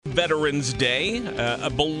Veterans Day. A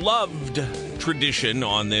beloved tradition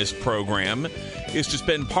on this program is to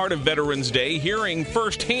spend part of Veterans Day hearing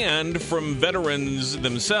firsthand from veterans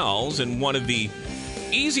themselves. And one of the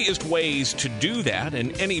easiest ways to do that,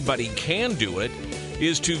 and anybody can do it,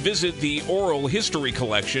 is to visit the Oral History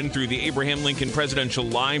Collection through the Abraham Lincoln Presidential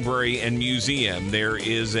Library and Museum. There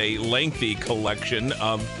is a lengthy collection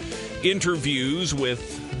of interviews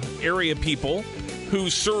with area people who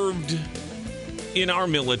served in our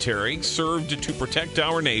military, served to protect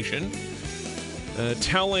our nation,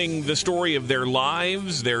 telling the story of their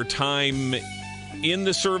lives, their time in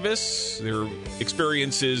the service, their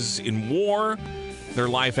experiences in war, their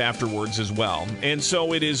life afterwards as well. And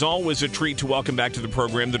so it is always a treat to welcome back to the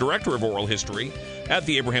program the Director of Oral History at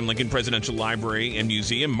the Abraham Lincoln Presidential Library and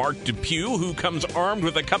Museum, Mark DePue, who comes armed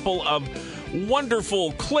with a couple of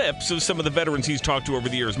wonderful clips of some of the veterans he's talked to over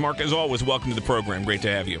the years. Mark, as always, welcome to the program. Great to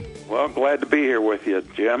have you. Well, glad to be here with you,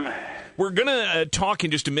 Jim. We're going to talk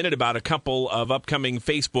in just a minute about a couple of upcoming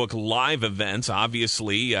Facebook Live events.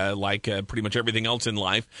 Obviously, like pretty much everything else in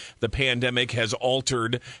life, the pandemic has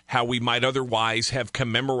altered how we might otherwise have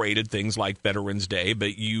commemorated things like Veterans Day,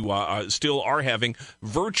 but you still are having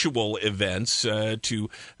virtual events to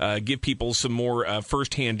give people some more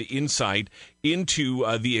firsthand insight into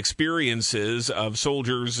the experiences of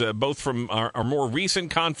soldiers, both from our more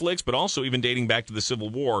recent conflicts, but also even dating back to the Civil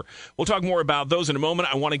War. We'll talk more about those in a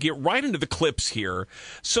moment. I want to get right into the clips here.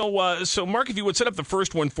 So Mark, if you would set up the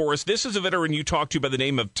first one for us. This is a veteran you talked to by the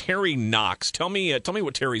name of Terry Knox. Tell me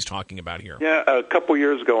what Terry's talking about here. Yeah, a couple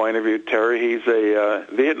years ago I interviewed Terry. He's a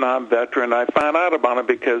Vietnam veteran. I found out about him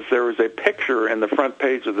because there was a picture in the front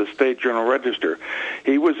page of the State Journal-Register.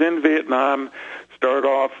 He was in Vietnam. Started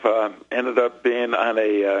off, ended up being on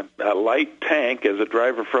a light tank as a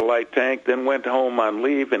driver for a light tank, then went home on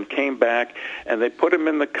leave and came back, and they put him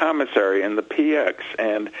in the commissary in the PX.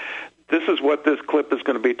 And this is what this clip is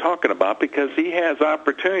going to be talking about, because he has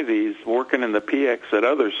opportunities working in the PX that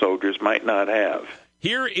other soldiers might not have.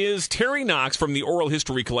 Here is Terry Knox from the Oral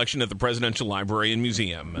History Collection at the Presidential Library and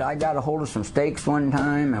Museum. I got a hold of some steaks one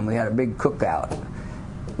time, and we had a big cookout.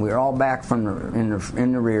 We were all back from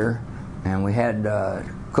in the rear, and we had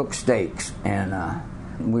cooked steaks, and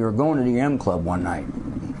we were going to the M Club one night.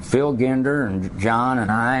 Phil Ginder and John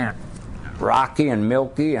and I, Rocky and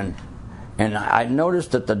Milky, and I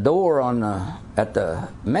noticed that the door at the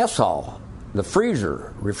mess hall,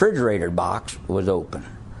 the refrigerator box was open.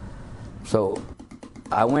 So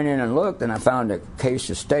I went in and looked, and I found a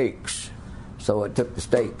case of steaks. So I took the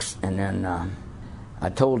steaks, and then I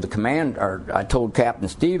told Captain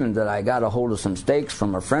Stevens that I got a hold of some steaks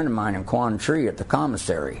from a friend of mine in Quan Tri at the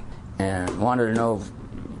commissary, and wanted to know,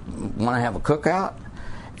 want to have a cookout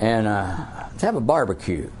and let's have a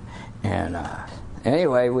barbecue. And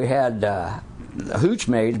anyway, we had the hooch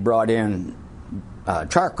maids brought in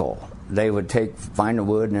charcoal. They would find the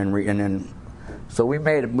wood and then so we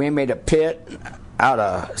made a pit out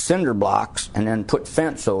of cinder blocks and then put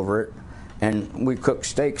fence over it, and we cooked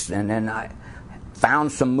steaks. And then I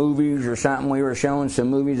found some movies or something. We were showing some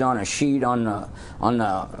movies on a sheet on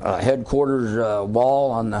the headquarters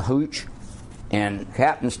wall on the hooch. And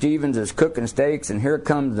Captain Stevens is cooking steaks, and here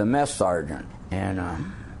comes the mess sergeant. And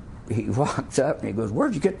he walks up and he goes,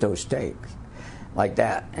 "Where'd you get those steaks?" Like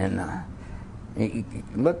that. And he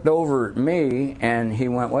looked over at me and he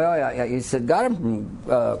went, "Well," he said, "got him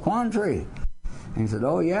from Quan Tri." And he said,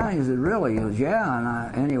 "Oh yeah." He said, "Really?" He goes,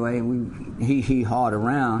 "Yeah." And anyway, he hawed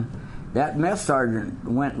around. That mess sergeant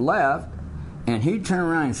went left, and he turned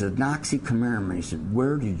around and said, "Knoxy, come here a minute." He said,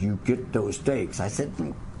 "Where did you get those steaks?" I said,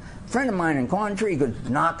 "A friend of mine in Quan Tri." He goes,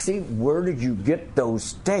 "Knoxy, where did you get those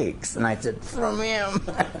steaks?" And I said, "From him."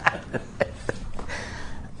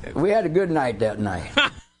 We had a good night that night.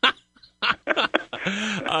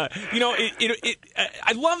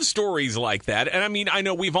 I love stories like that. And I mean, I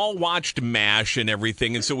know we've all watched MASH and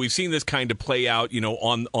everything, and so we've seen this kind of play out,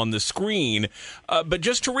 on the screen. But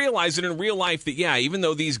just to realize that in real life that, yeah, even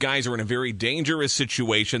though these guys are in a very dangerous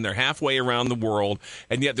situation, they're halfway around the world,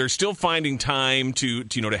 and yet they're still finding time to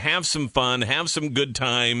have some fun, have some good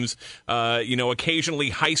times,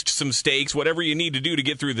 occasionally heist some steaks, whatever you need to do to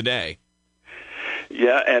get through the day.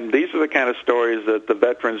 Yeah, and these are the kind of stories that the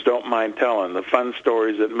veterans don't mind telling, the fun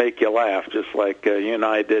stories that make you laugh, just like you and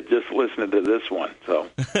I did just listening to this one. So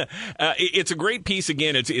it's a great piece.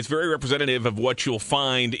 Again, it's very representative of what you'll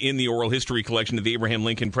find in the Oral History Collection of the Abraham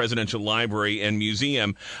Lincoln Presidential Library and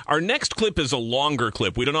Museum. Our next clip is a longer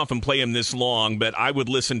clip. We don't often play him this long, but I would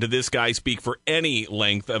listen to this guy speak for any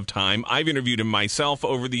length of time. I've interviewed him myself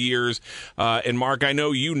over the years. And Mark, I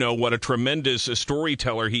know you know what a tremendous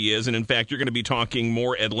storyteller he is. And in fact, you're going to be talking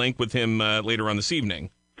more at length with him later on this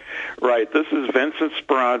evening. Right. This is Vincent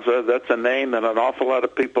Speranza. That's a name that an awful lot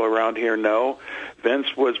of people around here know. Vince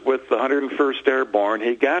was with the 101st Airborne.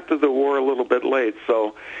 He got to the war a little bit late,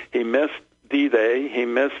 so he missed D-Day. He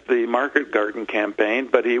missed the Market Garden campaign,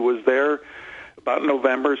 but he was there about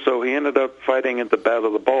November, so he ended up fighting at the Battle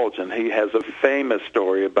of the Bulge, and he has a famous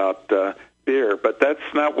story about beer. But that's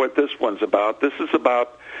not what this one's about. This is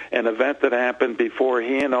about an event that happened before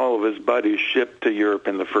he and all of his buddies shipped to Europe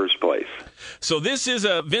in the first place. So this is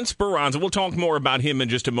Vince Speranza. We'll talk more about him in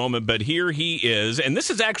just a moment, but here he is. And this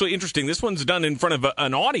is actually interesting. This one's done in front of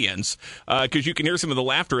an audience because you can hear some of the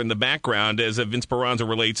laughter in the background as Vince Speranza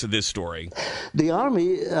relates to this story. The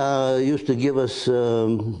Army used to give us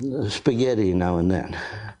spaghetti now and then,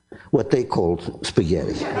 what they called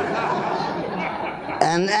spaghetti.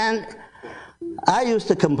 And I used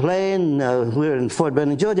to complain, we were in Fort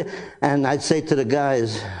Benning, Georgia, and I'd say to the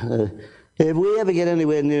guys, if we ever get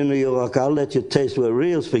anywhere near New York, I'll let you taste what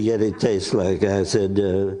real spaghetti tastes like. I said,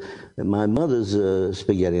 my mother's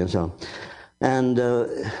spaghetti and so on. And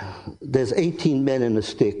there's 18 men in a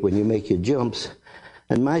stick when you make your jumps,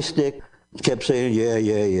 and my stick kept saying,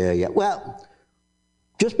 yeah. Well,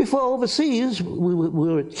 just before overseas, we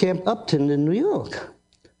were at Camp Upton in New York.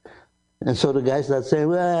 And so the guys start saying,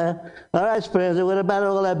 well, all right, Speranza, what about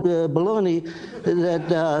all that baloney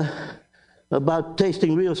about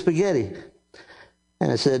tasting real spaghetti?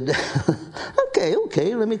 And I said,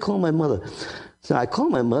 okay, let me call my mother. So I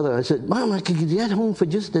called my mother. I said, Mom, I could get home for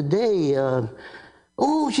just a day.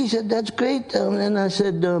 She said, that's great. And I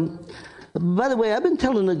said, by the way, I've been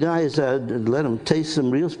telling the guys let them taste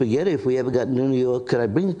some real spaghetti if we ever got to New York. Could I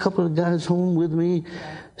bring a couple of guys home with me?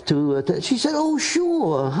 She said, oh,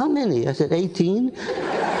 sure. How many? I said, 18.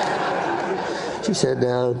 She said,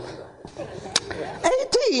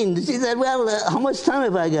 18. She said, well, how much time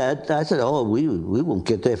have I got? I said, oh, we won't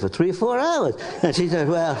get there for 3 or 4 hours. And she said,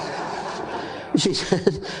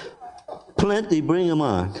 plenty, bring them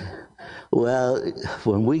on. Well,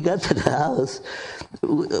 when we got to the house,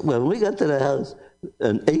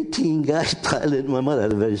 an 18-guy pilot, my mother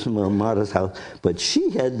had a very small, modest house, but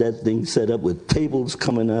she had that thing set up with tables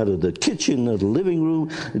coming out of the kitchen or the living room,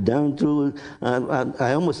 down through.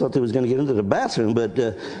 I almost thought they was going to get into the bathroom, but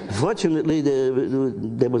fortunately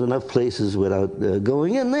there was enough places without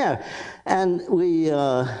going in there. And we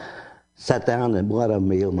sat down and what a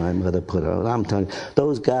meal my mother put on. I'm telling you,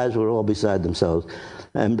 those guys were all beside themselves.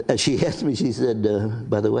 And she asked me, she said,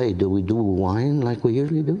 by the way, do we do wine like we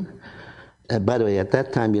usually do? By the way, at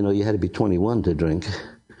that time, you had to be 21 to drink.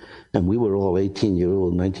 And we were all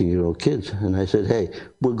 18-year-old, 19-year-old kids. And I said, hey,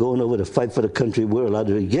 we're going over to fight for the country. We're allowed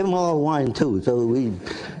to give them all wine, too. So we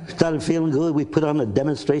started feeling good. We put on a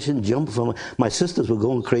demonstration jump. My sisters were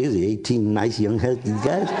going crazy, 18 nice, young, healthy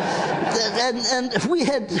guys. and we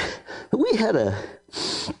had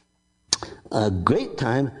a great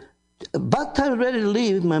time. About time ready to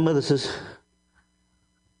leave, my mother says,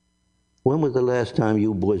 when was the last time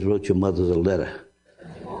you boys wrote your mothers a letter?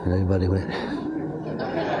 And everybody went,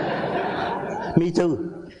 me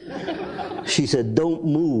too. She said, don't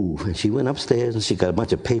move. And she went upstairs and she got a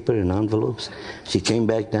bunch of paper and envelopes. She came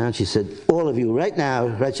back down. She said, all of you right now,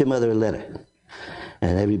 write your mother a letter.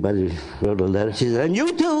 And everybody wrote a letter. She said, and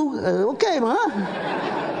you too. Okay, Ma.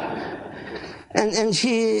 And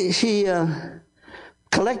she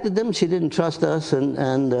collected them. She didn't trust us,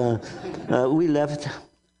 and we left.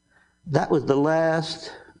 That was the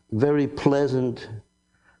last very pleasant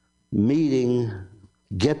meeting,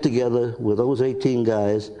 get-together with those 18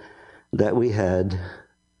 guys that we had.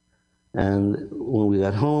 And when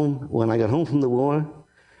I got home from the war,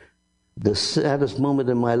 the saddest moment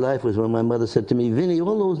in my life was when my mother said to me, Vinny,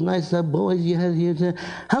 all those nice boys you had here,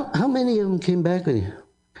 how many of them came back with you?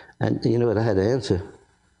 And you know what I had to answer?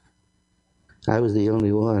 I was the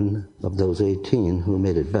only one of those 18 who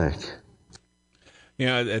made it back.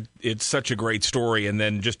 Yeah, it's such a great story, and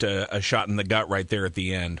then just a shot in the gut right there at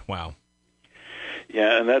the end. Wow.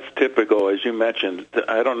 Yeah, and that's typical, as you mentioned.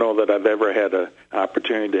 I don't know that I've ever had an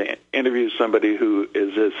opportunity to interview somebody who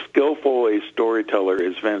is as skillful a storyteller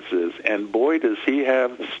as Vince is, and boy, does he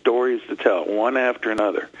have stories to tell, one after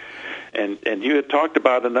another. And you had talked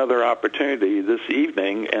about another opportunity this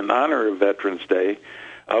evening in honor of Veterans Day.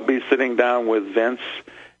 I'll be sitting down with Vince,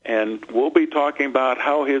 and we'll be talking about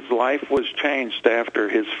how his life was changed after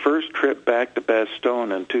his first trip back to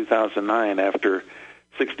Bastogne in 2009 after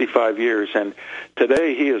 65 years. And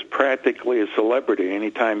today he is practically a celebrity.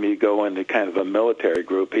 Anytime you go into kind of a military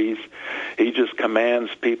group, he just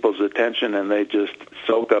commands people's attention, and they just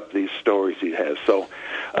soak up these stories he has. So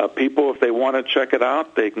people, if they want to check it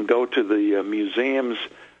out, they can go to the museum's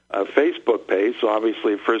Facebook page. So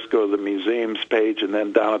obviously, first go to the museum's page, and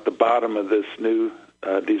then down at the bottom of this new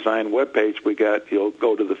design webpage you'll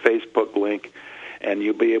go to the Facebook link, and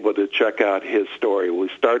you'll be able to check out his story. We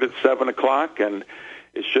start at 7 o'clock, and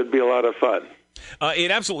it should be a lot of fun. It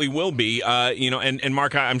absolutely will be, and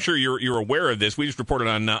Mark, I'm sure you're aware of this. We just reported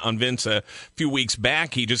on Vince a few weeks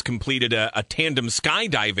back. He just completed a tandem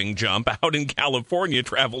skydiving jump out in California,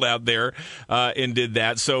 traveled out there and did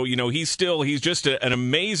that. So, he's just an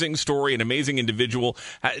amazing story, an amazing individual.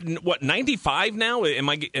 95 now? Am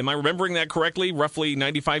I remembering that correctly? Roughly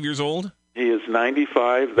 95 years old? He is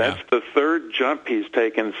 95. That's the third jump he's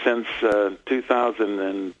taken since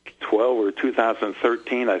 2012 or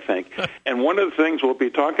 2013, I think. And one of the things we'll be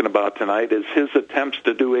talking about tonight is his attempts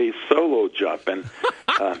to do a solo jump, and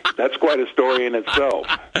that's quite a story in itself.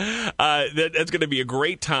 That's going to be a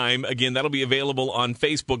great time. Again, that'll be available on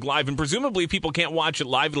Facebook Live, and presumably if people can't watch it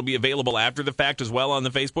live, it'll be available after the fact as well on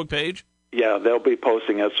the Facebook page? Yeah, they'll be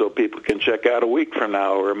posting it so people can check out a week from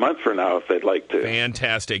now or a month from now if they'd like to.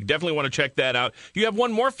 Fantastic. Definitely want to check that out. You have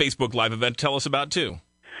one more Facebook Live event to tell us about, too.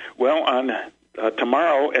 Well, on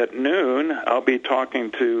tomorrow at noon, I'll be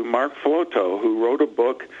talking to Mark Floto, who wrote a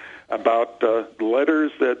book about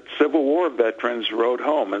letters that Civil War veterans wrote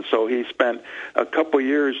home. And so he spent a couple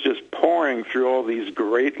years just pouring through all these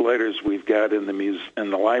great letters we've got in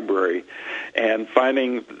the library and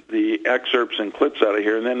finding the excerpts and clips out of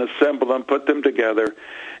here and then assemble them, put them together.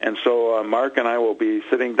 And so Mark and I will be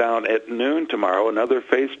sitting down at noon tomorrow, another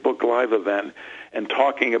Facebook Live event, and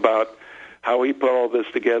talking about how he put all this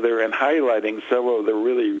together and highlighting several of the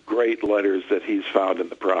really great letters that he's found in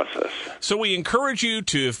the process. So we encourage you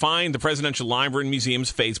to find the Presidential Library and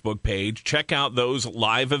Museum's Facebook page. Check out those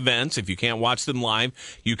live events. If you can't watch them live,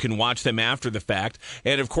 you can watch them after the fact.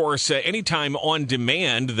 And, of course, anytime on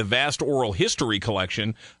demand, the vast oral history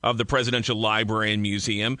collection of the Presidential Library and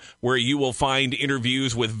Museum, where you will find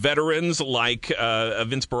interviews with veterans like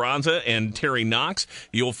Vince Speranza and Terry Knox.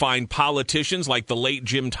 You'll find politicians like the late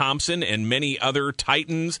Jim Thompson and many other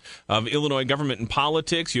titans of Illinois government and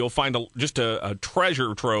politics. You'll find just a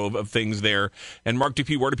treasure trove of things there. And Mark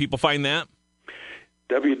DePue, where do people find that?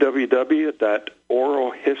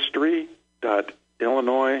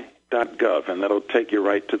 www.oralhistory.illinois.gov, and that'll take you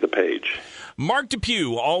right to the page. Mark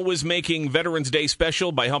DePue, always making Veterans Day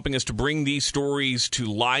special by helping us to bring these stories to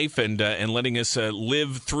life and letting us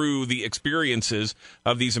live through the experiences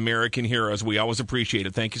of these American heroes. We always appreciate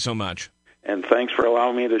it. Thank you so much. And thanks for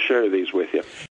allowing me to share these with you.